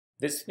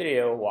This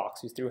video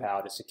walks you through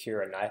how to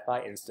secure a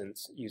NiFi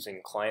instance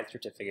using client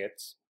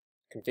certificates,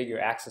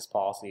 configure access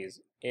policies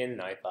in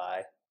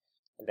NiFi,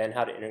 and then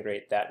how to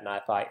integrate that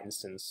NiFi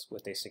instance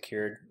with a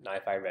secured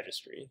NiFi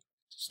registry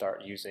to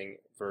start using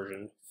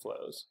version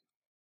flows.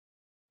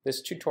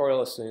 This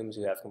tutorial assumes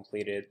you have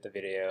completed the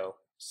video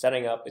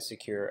setting up a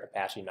secure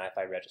Apache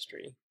NiFi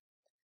registry.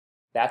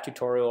 That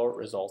tutorial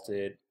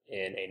resulted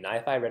in a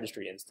NiFi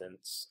registry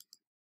instance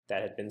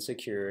that had been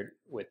secured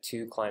with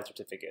 2 client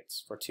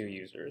certificates for 2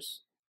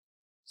 users,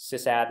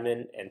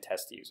 sysadmin and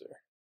test user.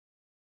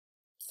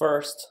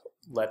 First,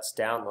 let's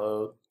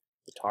download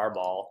the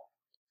tarball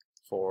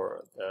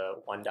for the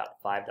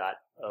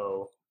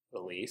 1.5.0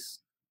 release.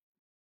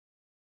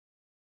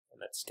 And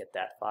let's get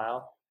that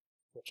file,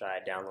 which I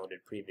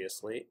downloaded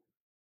previously.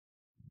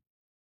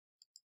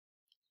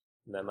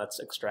 And then let's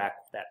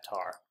extract that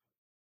tar.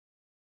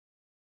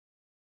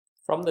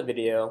 From the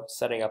video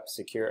setting up a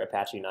secure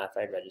Apache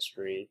NiFi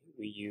registry,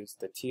 we use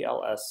the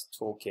TLS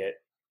toolkit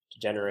to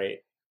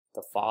generate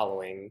the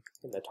following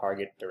in the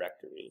target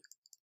directory.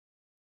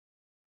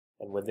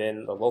 And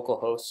within the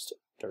localhost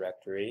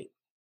directory,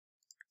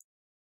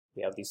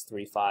 we have these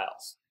 3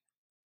 files.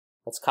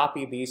 Let's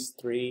copy these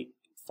 3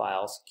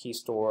 files,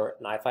 keystore,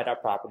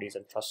 NiFi.properties,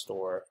 and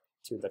truststore,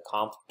 to the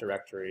conf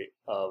directory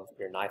of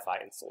your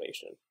NiFi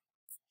installation.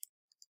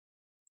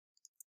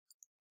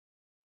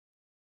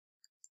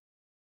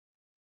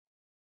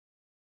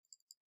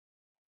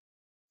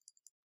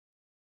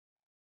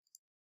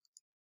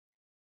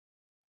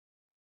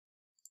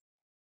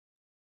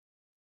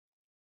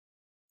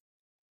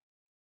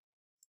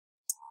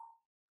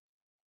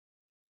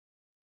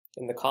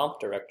 In the conf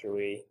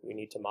directory, we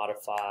need to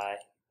modify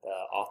the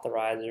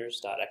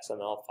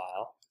authorizers.xml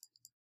file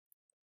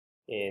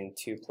in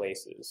 2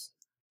 places.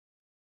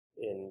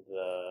 In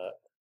the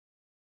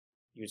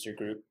user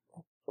group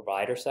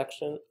provider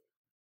section,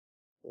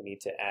 we need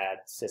to add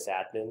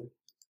sysadmin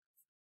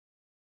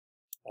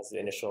as the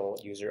initial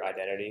user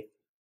identity.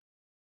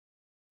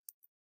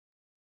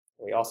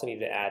 We also need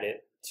to add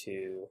it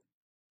to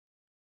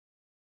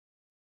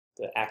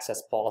the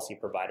access policy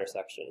provider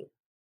section,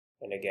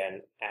 and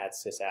again, add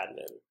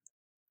sysadmin.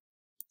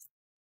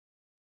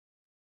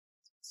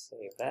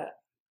 Save that.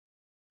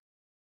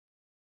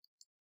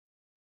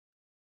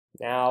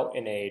 Now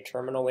in a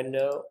terminal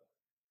window,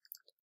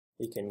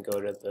 we can go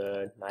to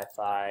the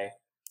NiFi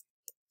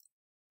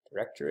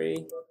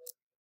directory,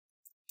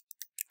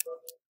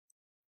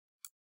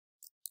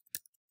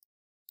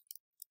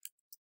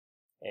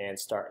 and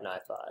start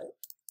NiFi.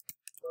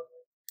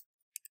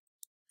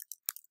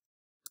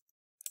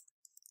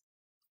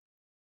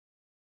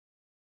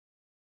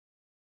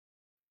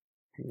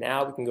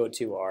 Now we can go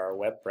to our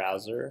web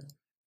browser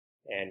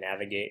and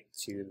navigate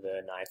to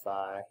the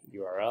NiFi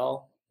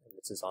URL.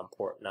 This is on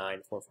port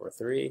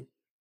 9443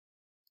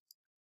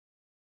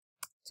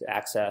 to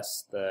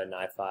access the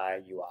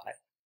NiFi UI.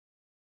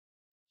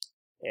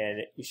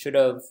 And you should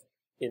have,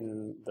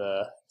 in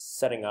the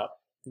setting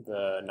up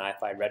the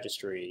NiFi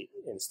registry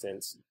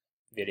instance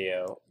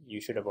video, you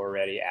should have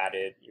already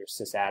added your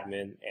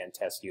sysadmin and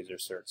test user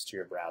certs to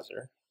your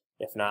browser.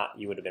 If not,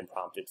 you would have been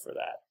prompted for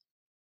that.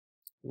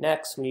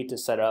 Next, we need to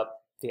set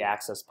up the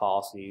access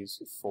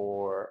policies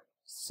for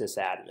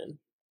sysadmin.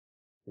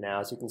 Now,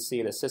 as you can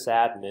see, the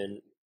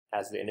sysadmin,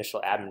 as the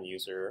initial admin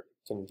user,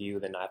 can view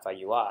the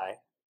NiFi UI,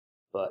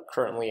 but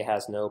currently it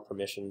has no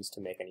permissions to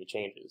make any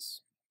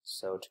changes.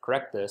 So to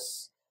correct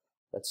this,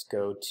 let's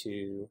go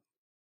to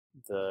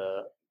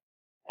the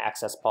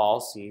access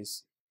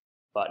policies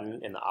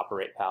button in the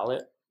operate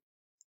palette,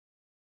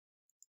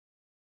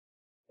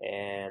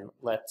 and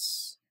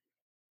let's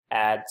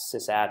add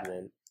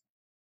sysadmin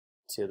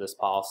to this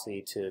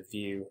policy to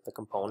view the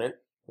component,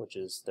 which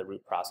is the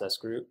root process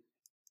group.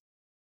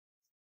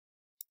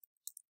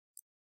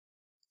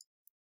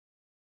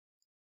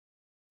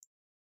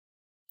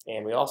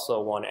 And we also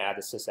want to add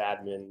the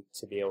sysadmin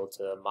to be able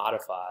to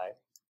modify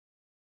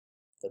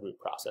the root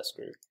process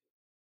group.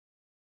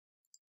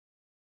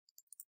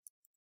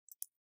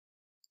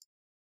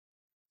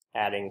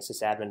 Adding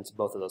sysadmin to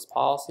both of those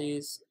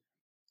policies,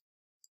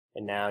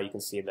 and now you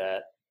can see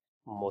that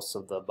most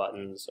of the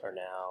buttons are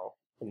now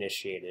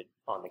initiated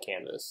on the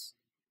canvas.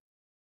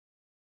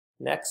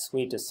 Next,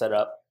 we need to set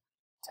up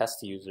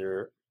test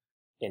user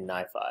in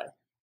NiFi.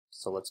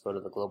 So let's go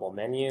to the global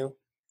menu,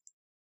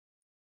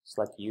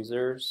 select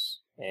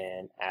users,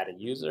 and add a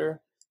user.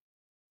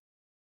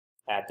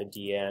 Add the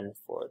DN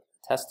for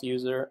test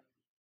user,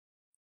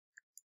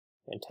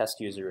 and test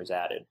user is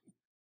added.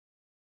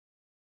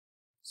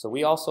 So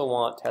we also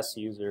want test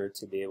user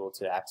to be able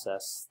to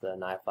access the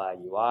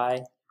NiFi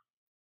UI.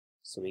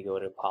 So we go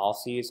to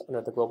policies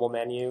under the global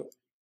menu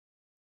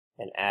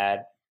and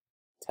add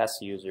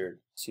test user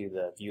to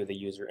the view the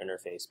user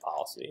interface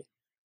policy.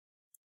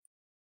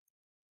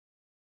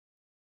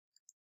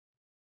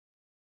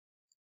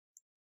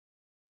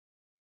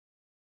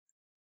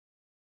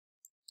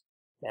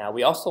 Now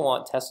we also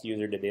want test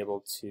user to be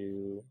able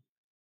to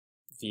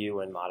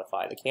view and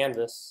modify the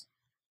canvas.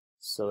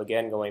 So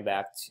again, going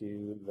back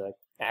to the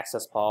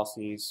access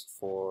policies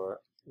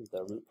for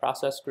the root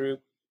process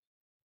group.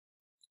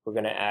 We're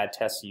going to add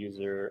test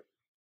user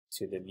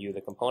to the view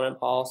the component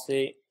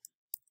policy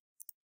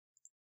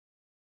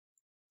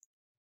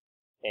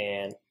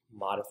and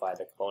modify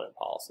the component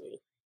policy.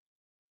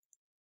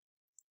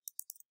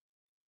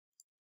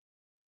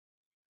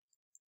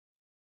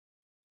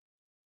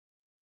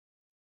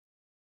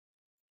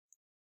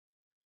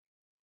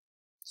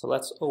 So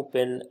let's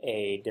open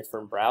a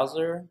different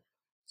browser,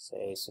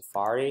 say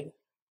Safari,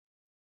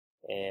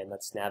 and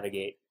let's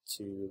navigate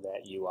to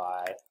that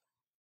UI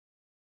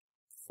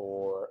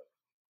for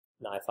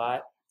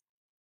NiFi.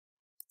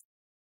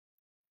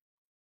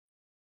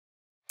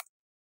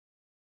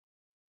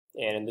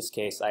 And in this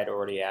case, I'd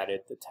already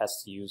added the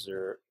test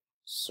user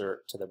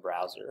cert to the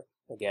browser.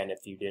 Again,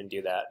 if you didn't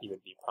do that, you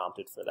would be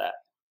prompted for that.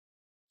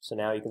 So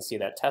now you can see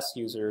that test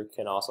user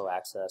can also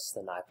access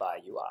the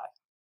NiFi UI.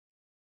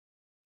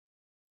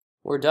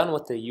 We're done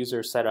with the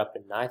user setup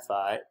in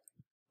NiFi,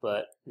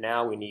 but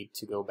now we need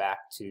to go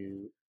back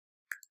to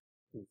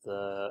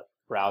the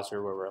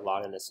browser where we're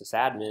logged in as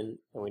sysadmin,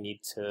 and we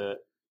need to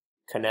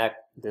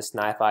connect this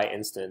NiFi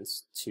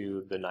instance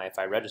to the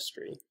NiFi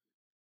registry.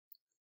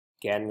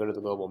 Again, go to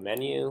the global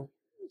menu,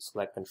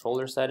 select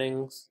controller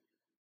settings,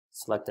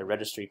 select the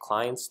registry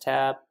clients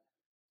tab,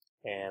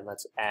 and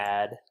let's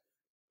add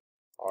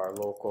our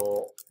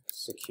local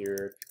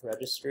secured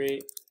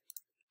registry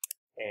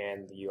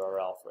and the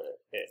URL for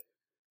it.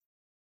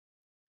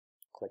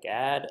 Click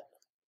add,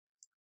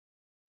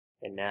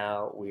 and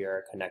now we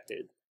are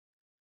connected.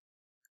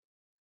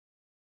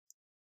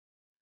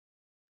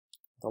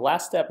 The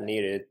last step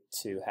needed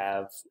to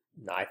have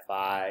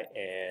NiFi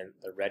and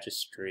the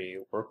registry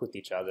work with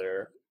each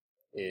other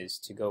is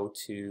to go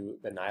to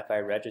the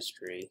NiFi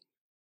registry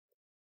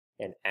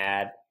and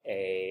add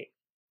a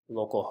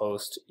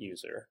localhost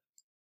user.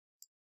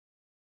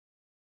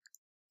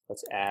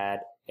 Let's add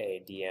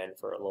a DN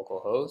for a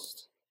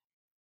localhost.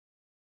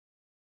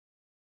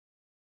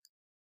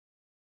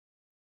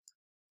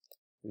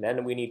 And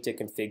then we need to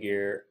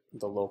configure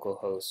the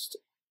localhost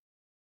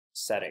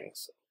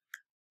settings.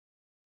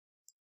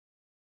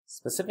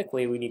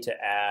 Specifically, we need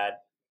to add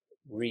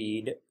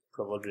read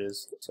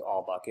privileges to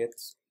all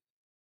buckets.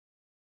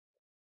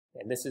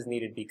 And this is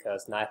needed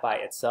because NiFi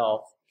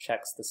itself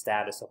checks the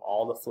status of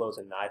all the flows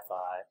in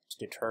NiFi to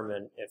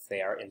determine if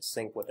they are in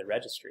sync with the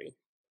registry.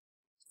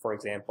 For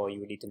example,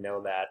 you would need to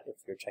know that if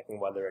you're checking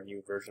whether a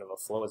new version of a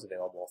flow is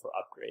available for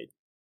upgrade.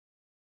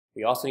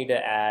 We also need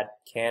to add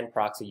can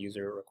proxy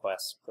user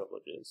request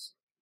privileges.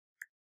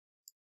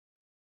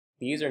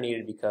 These are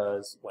needed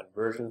because when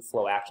version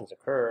flow actions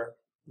occur,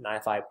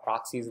 NiFi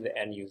proxies the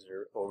end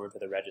user over to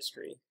the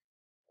registry.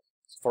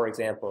 So for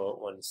example,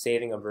 when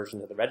saving a version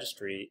to the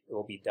registry, it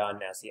will be done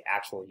as the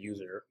actual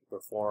user who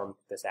performed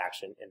this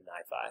action in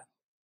NiFi.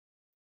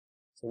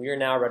 So we are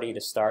now ready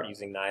to start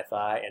using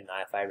NiFi and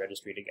NiFi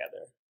registry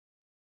together.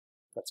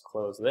 Let's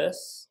close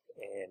this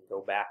and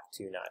go back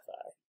to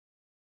NiFi.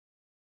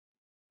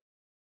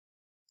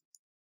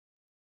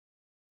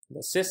 The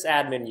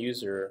sysadmin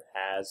user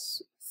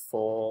has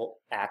full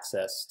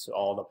access to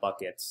all the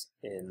buckets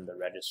in the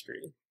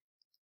registry.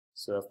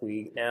 So if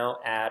we now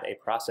add a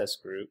process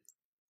group,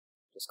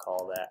 just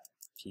call that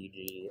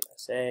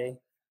PGSA.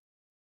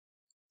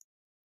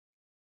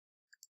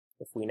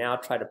 If we now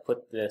try to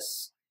put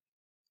this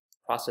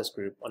process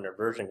group under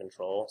version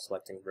control,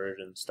 selecting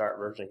version, start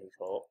version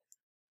control,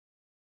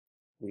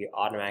 we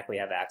automatically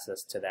have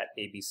access to that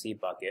ABC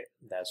bucket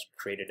that's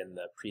created in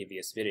the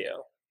previous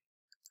video.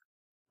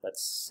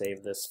 Let's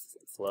save this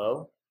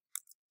flow.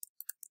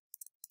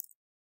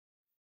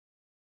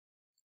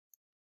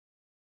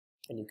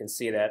 And you can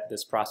see that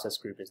this process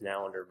group is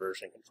now under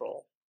version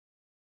control.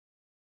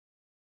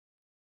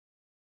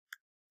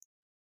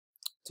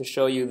 To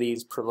show you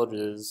these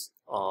privileges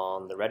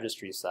on the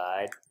registry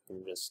side, you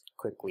can just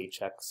quickly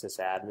check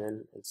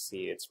sysadmin and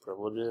see its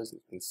privileges. You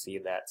can see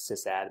that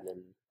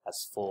sysadmin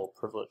has full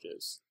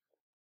privileges.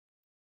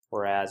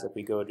 Whereas if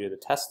we go to the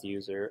test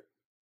user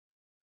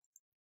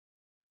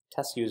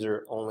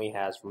only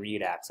has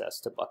read access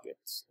to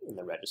buckets in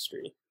the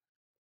registry.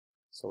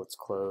 So let's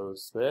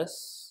close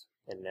this,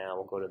 and now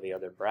we'll go to the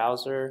other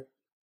browser,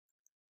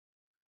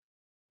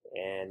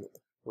 and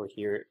we're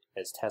here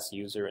as test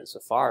user in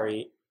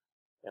Safari,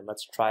 and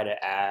let's try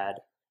to add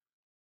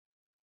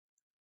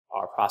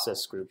our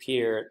process group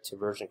here to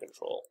version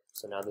control.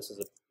 So now this is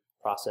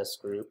a process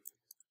group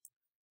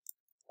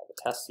of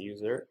a test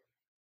user.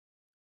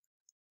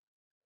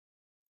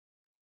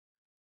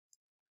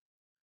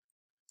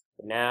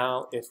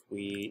 Now, if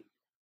we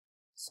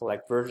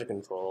select version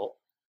control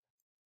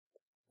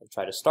and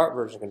try to start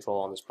version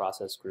control on this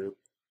process group,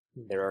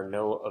 there are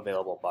no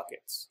available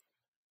buckets.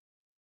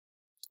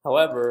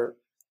 However,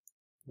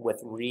 with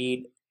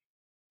read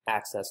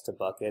access to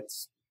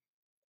buckets,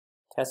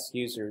 test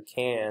user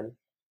can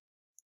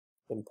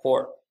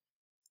import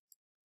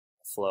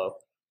a flow.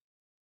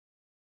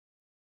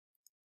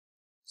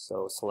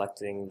 So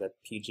selecting the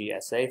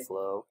PGSA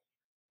flow,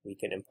 we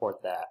can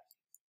import that.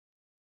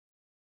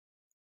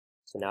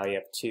 So now you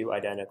have two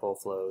identical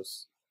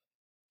flows,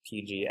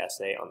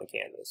 PGSA, on the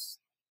canvas.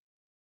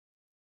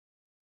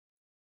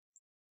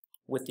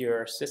 With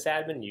your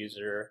sysadmin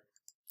user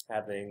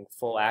having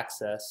full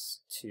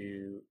access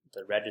to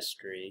the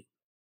registry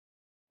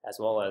as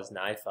well as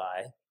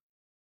NiFi,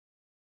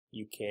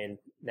 you can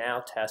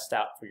now test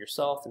out for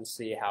yourself and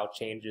see how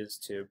changes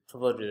to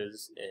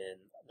privileges in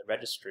the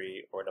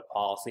registry or the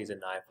policies in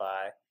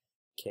NiFi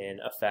can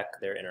affect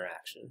their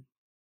interaction.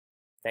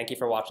 Thank you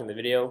for watching the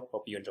video.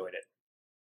 Hope you enjoyed it.